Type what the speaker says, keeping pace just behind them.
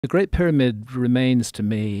The Great Pyramid remains to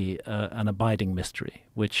me an abiding mystery,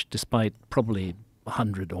 which despite probably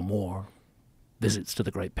 100 or more visits to the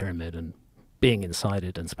Great Pyramid and being inside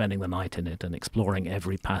it and spending the night in it and exploring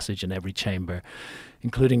every passage and every chamber,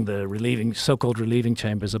 including the so-called relieving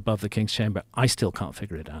chambers above the King's Chamber, I still can't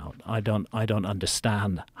figure it out. I don't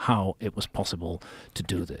understand how it was possible to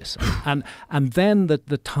do this. And then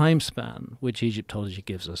the time span which Egyptology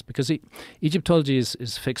gives us, because Egyptology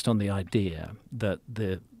is fixed on the idea that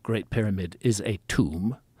the Great Pyramid is a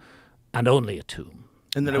tomb and only a tomb.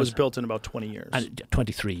 And then it was built in about 20 years.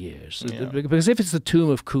 23 years. Yeah. Because if it's the tomb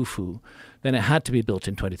of Khufu, then it had to be built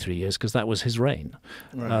in 23 years because that was his reign.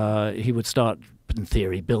 Right. He would start, in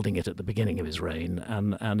theory, building it at the beginning of his reign,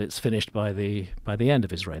 and it's finished by the end of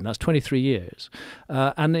his reign. That's 23 years.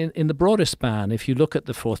 And in the broader span, if you look at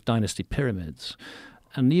the Fourth Dynasty pyramids,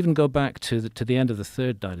 and even go back to the end of the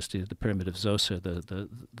Third Dynasty, the Pyramid of Zoser,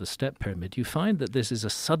 the Step Pyramid, you find that this is a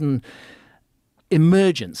sudden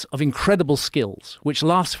emergence of incredible skills, which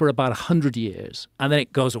lasts for about 100 years, and then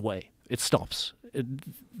it goes away. It stops.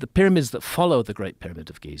 The pyramids that follow the Great Pyramid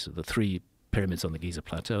of Giza, the three pyramids on the Giza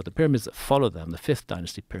Plateau, the pyramids that follow them, the Fifth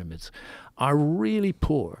Dynasty pyramids, are really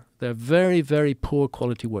poor. They're very, very poor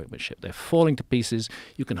quality workmanship. They're falling to pieces.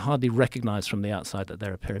 You can hardly recognize from the outside that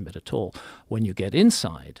they're a pyramid at all. When you get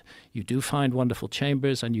inside, you do find wonderful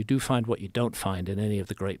chambers, and you do find what you don't find in any of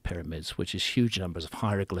the great pyramids, which is huge numbers of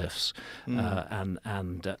hieroglyphs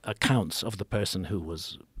and accounts of the person who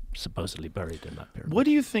was supposedly buried in that pyramid. What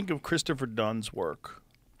do you think of Christopher Dunn's work?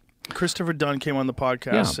 Christopher Dunn came on the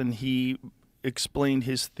podcast, and he explained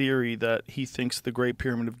his theory that he thinks the Great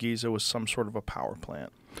Pyramid of Giza was some sort of a power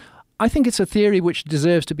plant. I think it's a theory which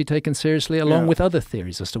deserves to be taken seriously, along with other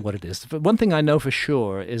theories as to what it is. But one thing I know for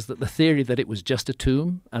sure is that the theory that it was just a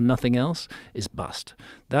tomb and nothing else is bust.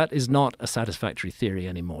 That is not a satisfactory theory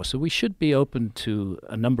anymore. So we should be open to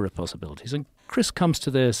a number of possibilities. And Chris comes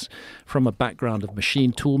to this from a background of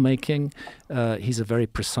machine tool making. He's a very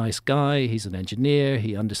precise guy. He's an engineer.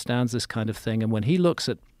 He understands this kind of thing. And when he looks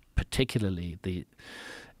at particularly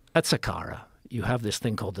at Saqqara, you have this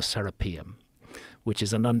thing called the Serapeum, which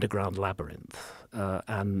is an underground labyrinth.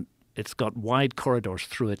 And it's got wide corridors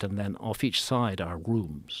through it, and then off each side are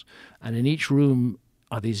rooms. And in each room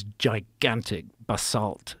are these gigantic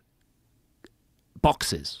basalt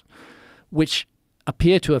boxes, which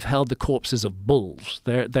appear to have held the corpses of bulls.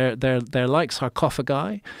 They're like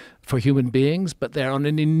sarcophagi for human beings, but they're on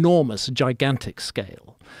an enormous, gigantic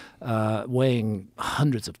scale, weighing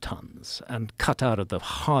hundreds of tons and cut out of the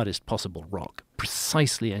hardest possible rock,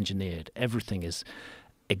 precisely engineered. Everything is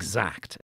exact.